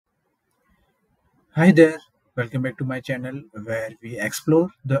Hi there, welcome back to my channel where we explore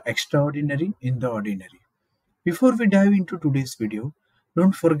the extraordinary in the ordinary. Before we dive into today's video,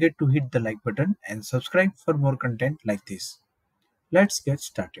 don't forget to hit the like button and subscribe for more content like this. Let's get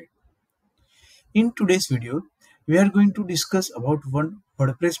started. In today's video, we are going to discuss about one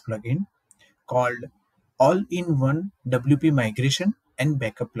WordPress plugin called All-in-One WP Migration and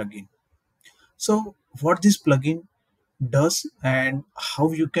Backup plugin. So, what this plugin does and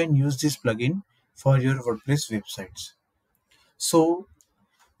how you can use this plugin for your WordPress websites. So,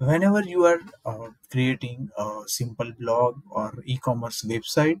 whenever you are creating a simple blog or e-commerce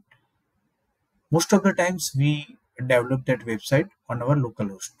website, most of the times we develop that website on our local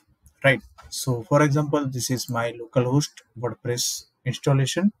host, right? So, for example, this is my local host WordPress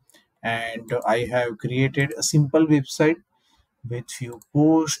installation, and I have created a simple website with few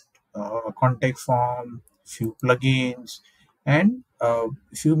posts, contact form, few plugins, and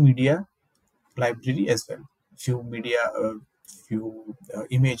few media library as well, few media, few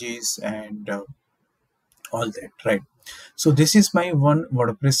images, and all that, right? So this is my one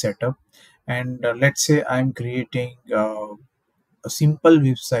WordPress setup, and let's say I'm creating a simple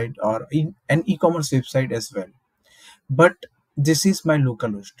website or an e-commerce website as well, but this is my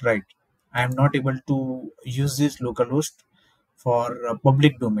localhost, right? I am not able to use this localhost for a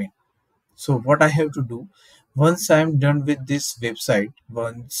public domain. So what I have to do, once I'm done with this website,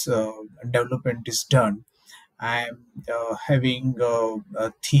 once development is done, I'm having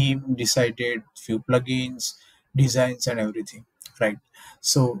a theme decided, few plugins, designs, and everything, right?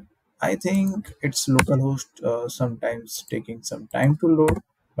 So I think it's localhost sometimes taking some time to load,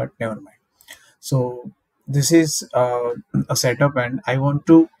 but never mind. So this is a setup, and I want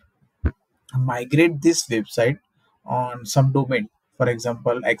to migrate this website on some domain, for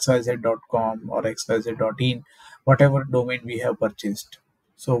example xyz.com or xyz.in, whatever domain we have purchased.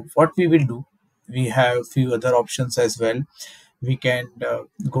 So what we will do, we have few other options as well. We can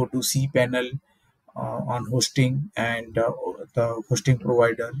go to cpanel on hosting, and the hosting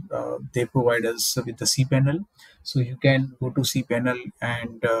provider, they provide us with the cpanel. So you can go to cpanel,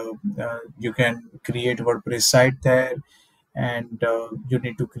 and you can create WordPress site there, and you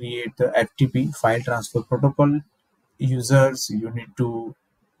need to create the FTP, file transfer protocol users. You need to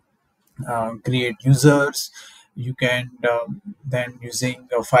create users. You can then, using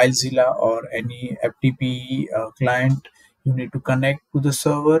FileZilla or any FTP client, you need to connect to the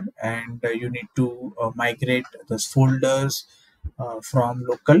server, and you need to migrate those folders from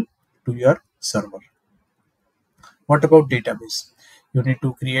local to your server. What about database? You need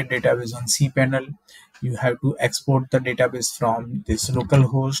to create database on cpanel. You have to export the database from this local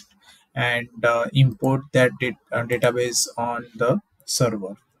host, and import that database on the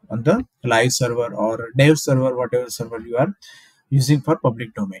server, on the live server or dev server, whatever server you are using for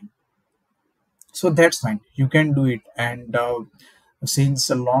public domain. So that's fine. You can do it, and since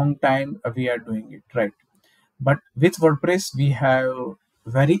a long time we are doing it, right? But with WordPress, we have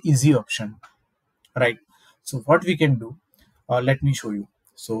very easy option, right? So what we can do, let me show you.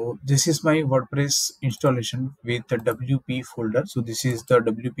 So this is my WordPress installation with the WP folder. So this is the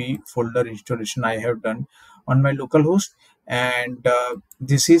WP folder installation I have done on my local host, and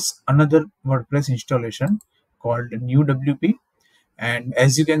this is another WordPress installation called new WP. And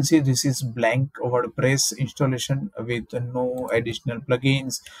as you can see, this is blank WordPress installation with no additional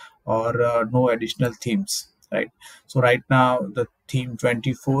plugins or no additional themes, right? So right now the theme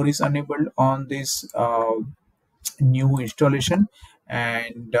 24 is enabled on this new installation,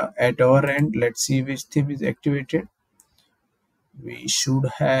 and at our end, let's see which theme is activated. We should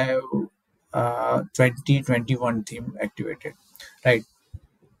have 2021 theme activated, right?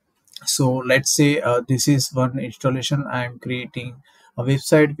 So let's say this is one installation. I am creating a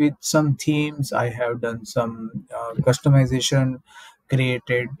website with some themes. I have done some customization,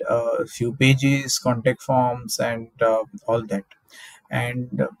 created a few pages, contact forms, and all that.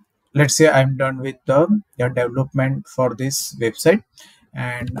 And let's say I'm done with the development for this website,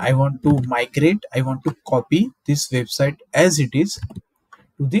 and I want to migrate, I want to copy this website as it is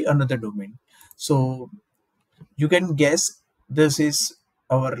to the another domain. So you can guess, this is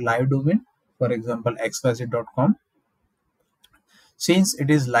our live domain, for example xyz.com. Since it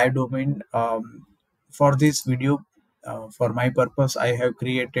is live domain, for this video, for my purpose, I have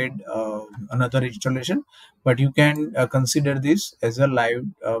created another installation, but you can consider this as a live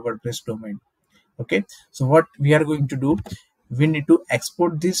WordPress domain. Okay, so what we are going to do, we need to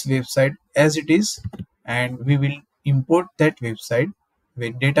export this website as it is, and we will import that website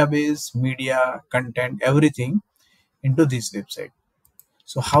with database, media, content, everything into this website.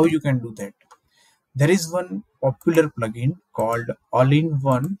 So how you can do that? There is one popular plugin called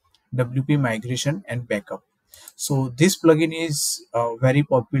All-in-One WP migration and backup. So this plugin is very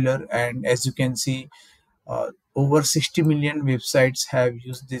popular, and as you can see, over 60 million websites have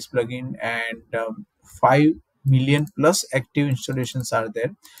used this plugin, and 5 million plus active installations are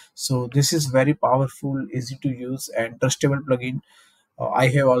there. So this is very powerful, easy to use and trustable plugin. I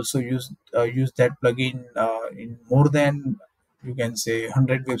have also used that plugin in more than, you can say,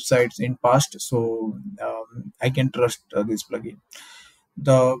 100 websites in past. So I can trust this plugin.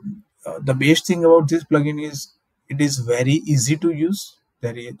 The best thing about this plugin is it is very easy to use.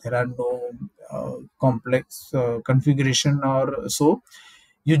 There are no complex configuration or so.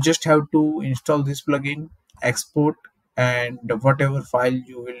 You just have to install this plugin, export, and whatever file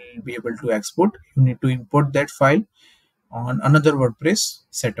you will be able to export, you need to import that file on another WordPress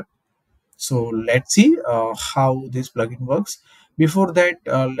setup. So let's see how this plugin works. Before that,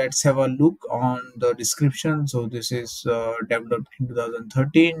 let's have a look on the description. So this is developed in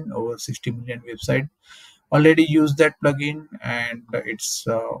 2013, over 60 million website already use that plugin, and it's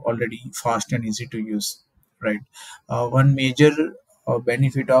already fast and easy to use, right? One major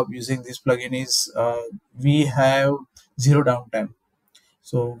benefit of using this plugin is we have zero downtime.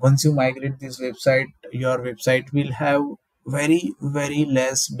 So once you migrate this website, your website will have very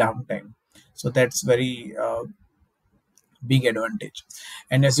less downtime. So that's very big advantage.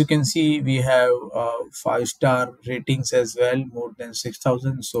 And as you can see, we have 5-star ratings as well, more than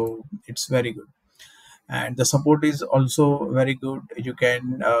 6,000. So it's very good, and the support is also very good. You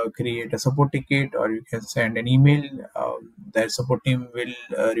can create a support ticket, or you can send an email. That support team will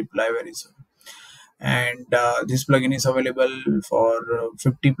reply very soon. And this plugin is available for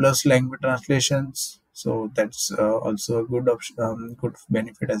 50 plus language translations, so that's also a good option, good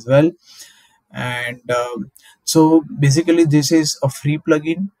benefit as well. And so basically this is a free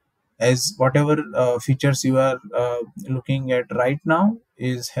plugin, as whatever features you are looking at right now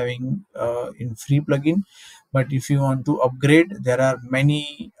is having in free plugin. But if you want to upgrade, there are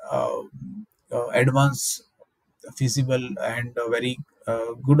many advanced, feasible, and very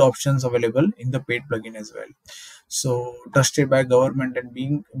good options available in the paid plugin as well. So trusted by government and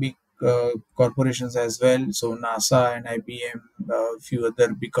being big corporations as well. So NASA and IBM, few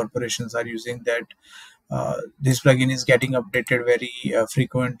other big corporations are using that. This plugin is getting updated very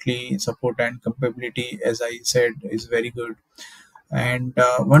frequently. Support and compatibility, as I said, is very good. And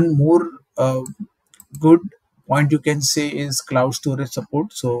one more good point you can say is cloud storage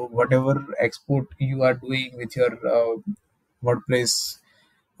support. So whatever export you are doing with your WordPress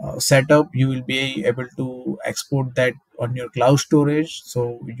setup, you will be able to export that on your cloud storage,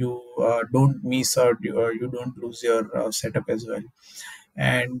 so you don't miss out, you don't lose your setup as well.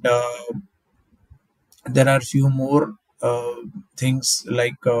 And there are few more things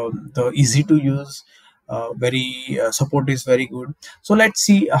like the easy to use, very support is very good. So let's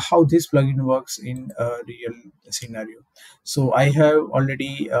see how this plugin works in a real scenario. So I have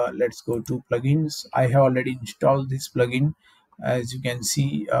already let's go to plugins. I have already installed this plugin. As you can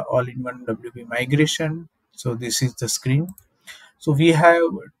see, all-in-one WP migration. So this is the screen. So we have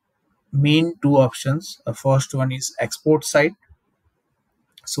main two options. The first one is export site.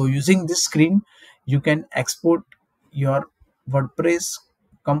 So using this screen, you can export your WordPress,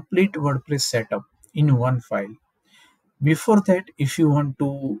 complete WordPress setup in one file. Before that, if you want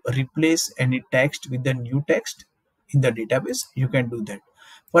to replace any text with the new text in the database, you can do that.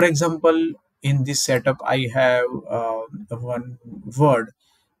 For example, in this setup, I have one word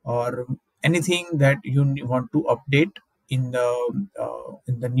or anything that you want to update in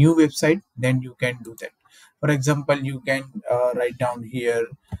the new website, then you can do that. For example, you can write down here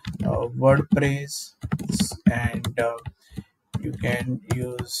WordPress, and you can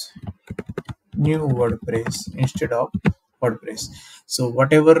use new WordPress instead of WordPress. So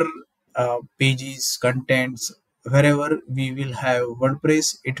whatever pages, contents, wherever we will have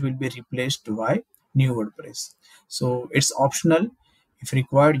WordPress, it will be replaced by new WordPress. So it's optional. If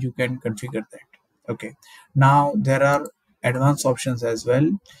required, you can configure that. Okay. Now there are advanced options as well.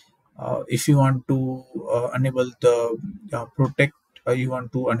 If you want to enable the protect, you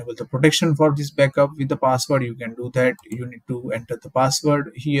want to enable the protection for this backup with the password, you can do that. You need to enter the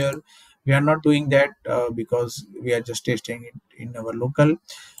password here. We are not doing that because we are just testing it in our local.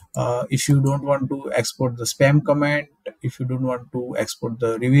 If you don't want to export the spam comment, if you don't want to export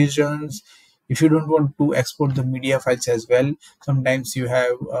the revisions, if you don't want to export the media files as well, sometimes you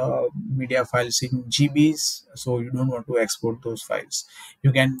have media files in GBs, so you don't want to export those files,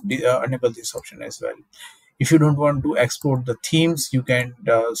 you can enable this option as well. If you don't want to export the themes, you can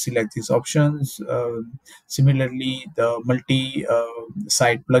select these options. Similarly, the multi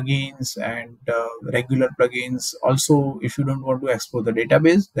site plugins and regular plugins. Also, if you don't want to export the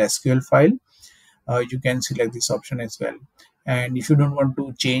database, the SQL file, you can select this option as well. And if you don't want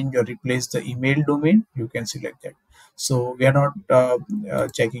to change or replace the email domain, you can select that. So we are not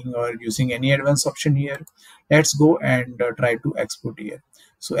checking or using any advanced option here. Let's go and try to export here.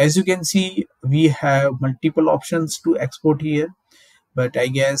 So as you can see, we have multiple options to export here, but I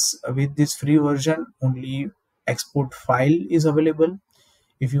guess with this free version only export file is available.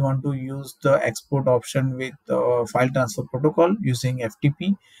 If you want to use the export option with file transfer protocol using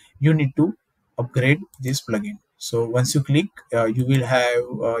FTP, you need to upgrade this plugin. So once you click, you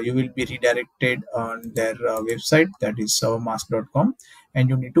will be redirected on their website, that is servermask.com, and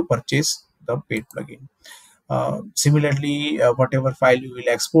you need to purchase the paid plugin. Similarly, whatever file you will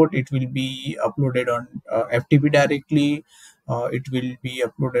export, it will be uploaded on FTP directly. It will be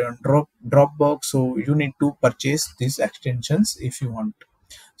uploaded on Dropbox. So you need to purchase these extensions if you want.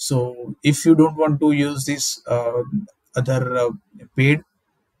 So if you don't want to use this other paid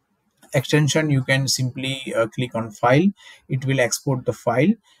extension, you can simply click on file. It will export the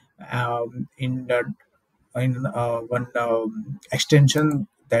file in one extension,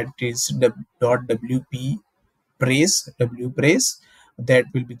 that is .wp wpraise. That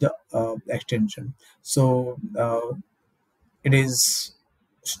will be the extension. So it is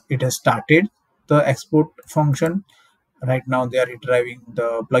it has started the export function. Right now they are retrieving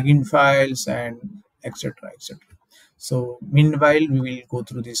the plugin files and etc etc. So meanwhile we will go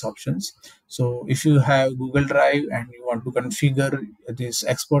through these options. So if you have Google Drive and you want to configure this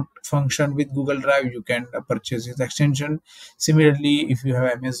export function with Google Drive, you can purchase this extension. Similarly, if you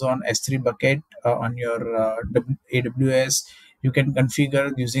have Amazon S3 bucket on your AWS, you can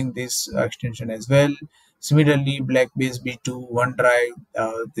configure using this extension as well. Similarly, Blackbase B2,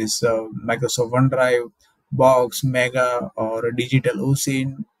 OneDrive, this Microsoft OneDrive, Box, Mega, or Digital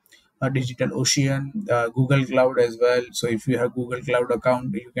Ocean, Google Cloud as well. So if you have Google Cloud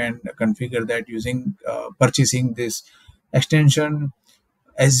account, you can configure that using purchasing this extension.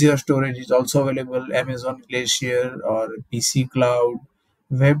 Azure storage is also available, Amazon Glacier or PC Cloud,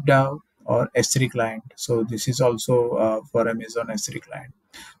 WebDAV or S3 client. So this is also for Amazon S3 client.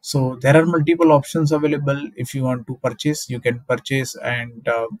 So there are multiple options available. If you want to purchase, you can purchase and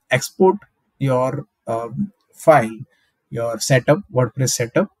export your file, your setup, WordPress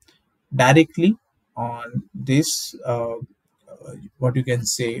setup directly on this what you can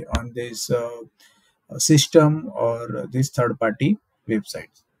say, on this system or this third party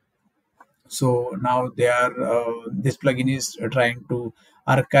websites. So now they are this plugin is trying to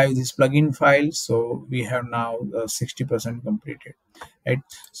archive this plugin file. So we have now 60% completed, right?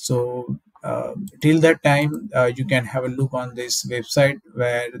 So till that time you can have a look on this website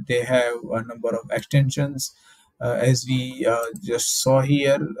where they have a number of extensions. As we just saw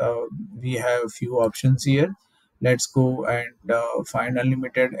here, we have a few options here. Let's go and find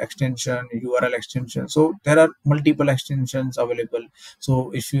unlimited extension, URL extension. So there are multiple extensions available. So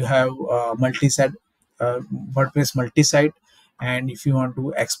if you have multi-site WordPress multi-site, and if you want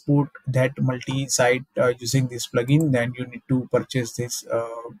to export that multi-site using this plugin, then you need to purchase this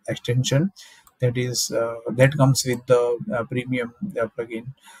extension. That is that comes with the premium plugin.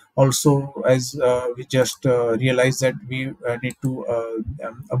 Also, as we just realized that we need to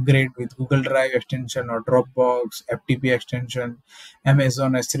upgrade with Google Drive extension or Dropbox, FTP extension,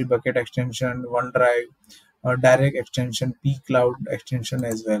 Amazon S3 bucket extension, OneDrive, direct extension, P Cloud extension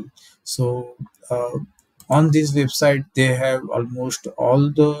as well. So on this website they have almost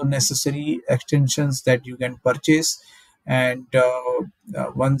all the necessary extensions that you can purchase. And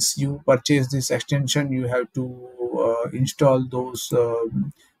once you purchase this extension, you have to install those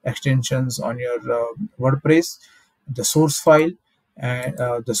extensions on your WordPress, the source file, and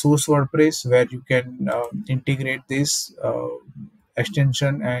the source WordPress, where you can integrate this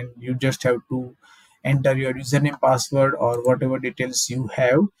extension, and you just have to enter your username, password, or whatever details you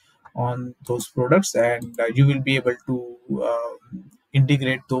have on those products, and you will be able to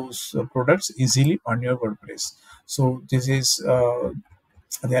integrate those products easily on your WordPress. So this is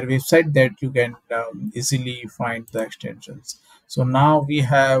their website that you can easily find the extensions. So now we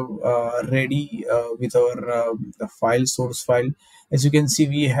have ready with our the file, source file. As you can see,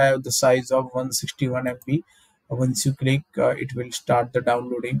 we have the size of 161 MB. Once you click, it will start the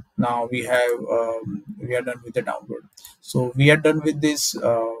downloading. Now we are done with the download. So we are done with this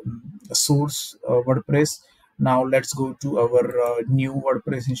source WordPress. Now let's go to our new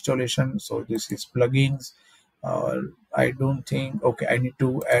WordPress installation. So this is plugins. I don't think, okay, I need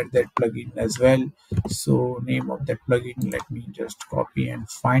to add that plugin as well. So name of that plugin, let me just copy and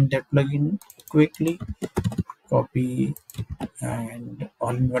find that plugin quickly. Copy and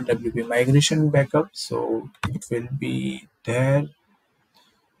all-in-one WP migration backup. So it will be there.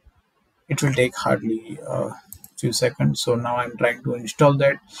 It will take hardly a few seconds. So now I'm trying to install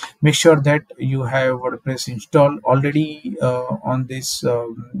that. Make sure that you have WordPress installed already on this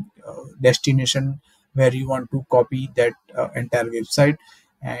destination where you want to copy that entire website,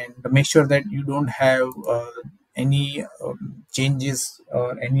 and make sure that you don't have any changes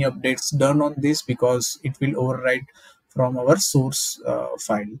or any updates done on this, because it will overwrite from our source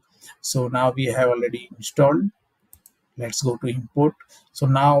file. So now we have already installed. Let's go to import. So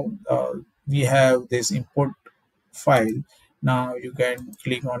now we have this import file. Now you can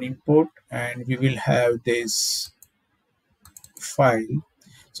click on import and we will have this file.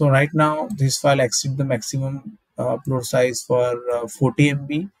 So right now this file exceeds the maximum upload size for 40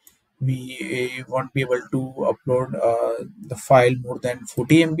 MB. We won't be able to upload the file more than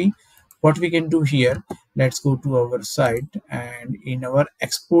 40 MB. What we can do here, let's go to our site, and in our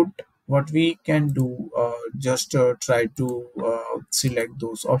export, what we can do, just try to select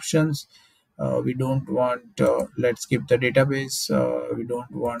those options. We don't want, let's keep the database. We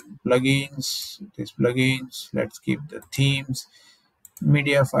don't want plugins, these plugins. Let's keep the themes,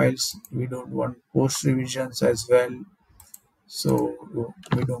 media files. We don't want post revisions as well, so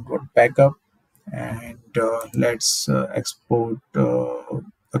we don't want backup. And let's export.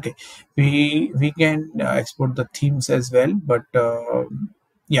 Okay, we can export the themes as well, but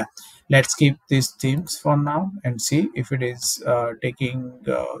yeah, let's keep these themes for now and see if it is taking,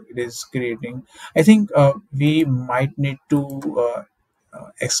 it is creating. I think we might need to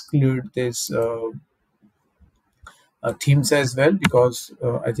exclude this themes as well, because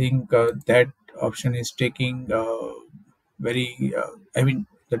I think that option is taking very I mean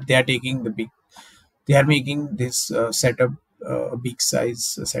that they are taking the big, they are making this setup a big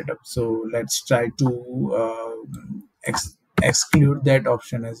size setup. So let's try to exclude that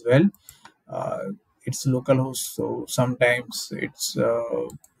option as well. uh, it's localhost, so sometimes it's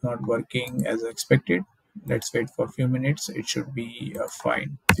not working as expected. Let's wait for a few minutes, it should be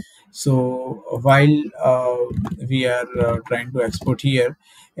fine. So while we are trying to export here,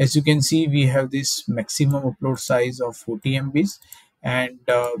 as you can see, we have this maximum upload size of 40 MBs. And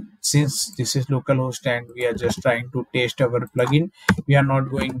since this is localhost and we are just trying to test our plugin, we are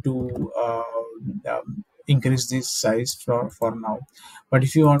not going to increase this size for now. But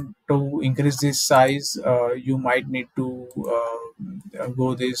if you want to increase this size, you might need to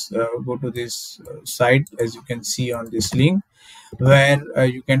go to this site, as you can see on this link, where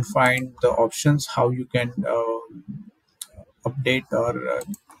you can find the options how you can update or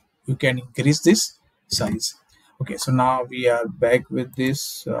you can increase this size. Okay, so now we are back with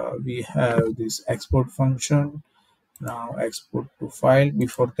this. We have this export function. Now export to file.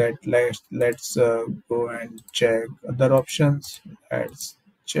 Before that, let's go and check other options. Let's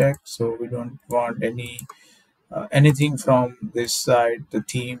check. So we don't want anything from this side, the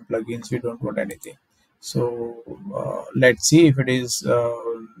theme plugins, we don't want anything. So let's see if it is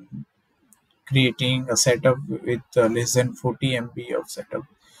creating a setup with less than 40 MB of setup.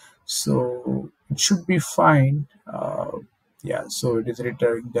 So it should be fine. Yeah, so it is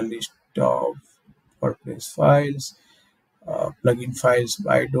returning the list of WordPress files, plugin files.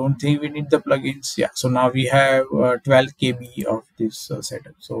 I don't think we need the plugins. Yeah, so now we have 12 KB of this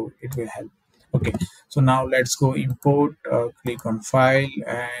setup, so it will help. Okay, so now let's go import. Click on file,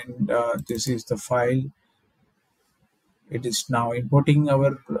 and this is the file. It is now importing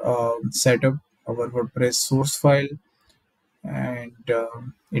our setup, our WordPress source file, and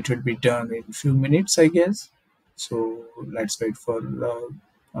it will be done in a few minutes, I guess. So let's wait for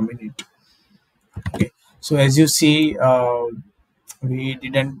a minute. Okay, so as you see, we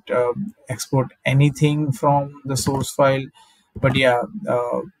didn't export anything from the source file, but yeah,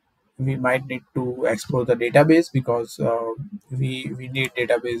 we might need to export the database, because we need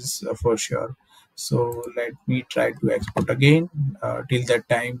database for sure. So let me try to export again. Till that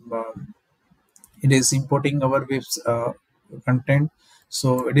time, it is importing our web's content.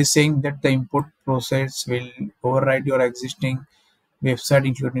 So it is saying that the import process will override your existing website,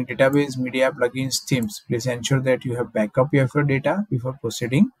 including database, media, plugins, themes. Please ensure that you have backup of your data before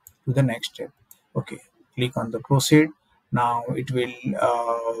proceeding to the next step. Okay, click on the proceed. Now it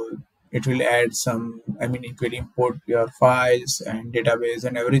will add some, I mean, it will import your files and database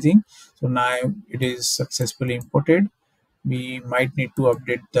and everything. So now it is successfully imported. We might need to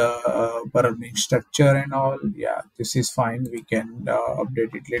update the parameter structure and all. Yeah, this is fine, we can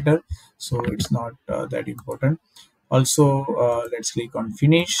update it later, so it's not that important. Also, let's click on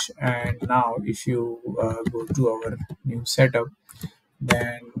finish, and now if you go to our new setup,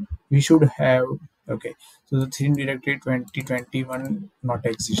 then we should have, okay, so the theme directory 2021 not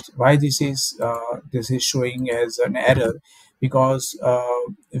exist. Why this is showing as an error? Because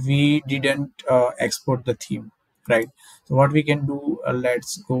we didn't export the theme, right? So what we can do,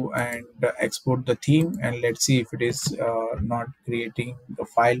 let's go and export the theme, and let's see if it is not creating a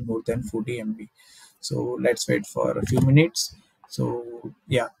file more than 40 MB. So let's wait for a few minutes. So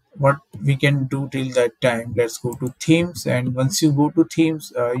yeah, what we can do till that time, let's go to themes, and once you go to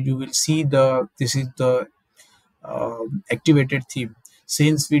themes, you will see this is the activated theme.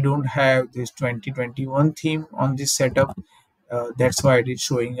 Since we don't have this 2021 theme on this setup, that's why it is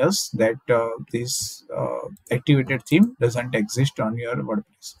showing us that this activated theme doesn't exist on your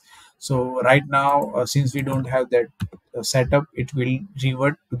WordPress. So right now, since we don't have that setup, it will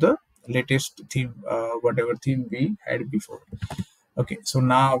revert to the latest theme, whatever theme we had before. Okay, so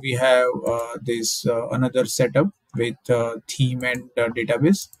now we have this another setup with theme and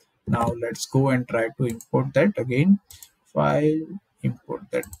database. Now let's go and try to import that again. File, import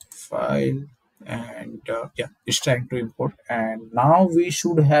that file, and yeah, it's trying to import. And now we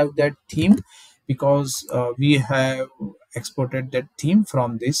should have that theme because we have exported that theme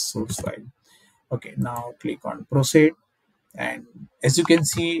from this source file. Okay, now click on proceed, and as you can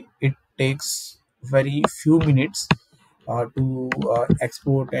see, it takes very few minutes to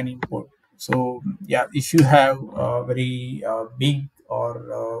export and import. So yeah, if you have very big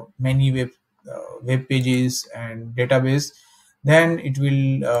or many web pages and database, then it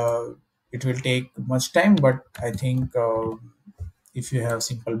will take much time. But I think if you have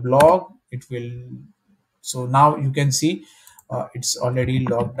simple blog, it will. So now you can see it's already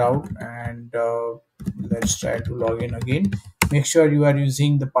logged out, and let's try to log in again. Make sure you are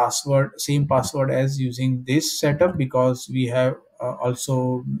using the password, same password as using this setup, because we have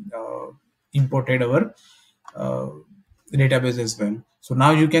also imported our uh, database as well. So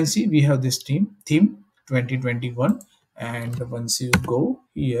now you can see we have this theme 2021, and once you go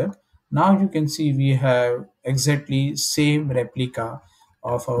here, now you can see we have exactly same replica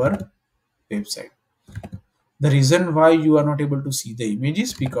of our website. The reason why you are not able to see the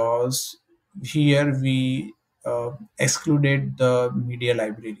images, because here we excluded the media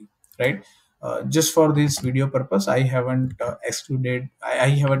library, right? Just for this video purpose, I haven't excluded, I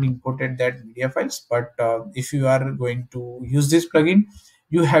haven't imported that media files. But if you are going to use this plugin,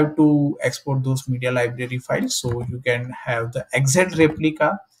 you have to export those media library files, so you can have the exact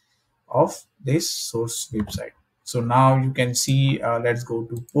replica of this source website. So now you can see, let's go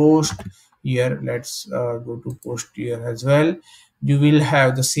to post here. Let's go to post here as well. You will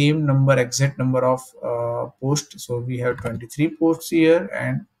have the same number, exact number of posts. So we have 23 posts here,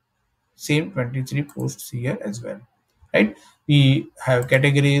 and same 23 posts here as well, right? We have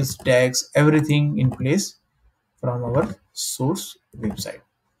categories, tags, everything in place from our source website,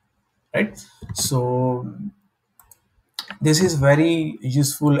 right? So this is very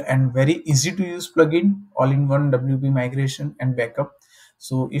useful and very easy to use plugin, all-in-one WP migration and backup.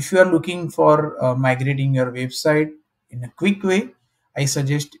 So if you are looking for migrating your website in a quick way, I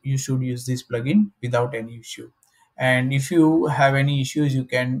suggest you should use this plugin without any issue. And if you have any issues, you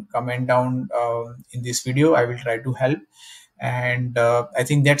can comment down in this video. I will try to help. And I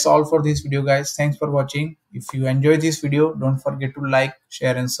think that's all for this video, guys. Thanks for watching. If you enjoy this video, don't forget to like,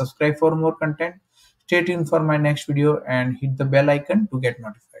 share, and subscribe for more content. Stay tuned for my next video and hit the bell icon to get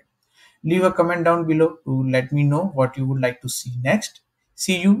notified. Leave a comment down below to let me know what you would like to see next.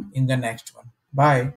 See you in the next one. Bye.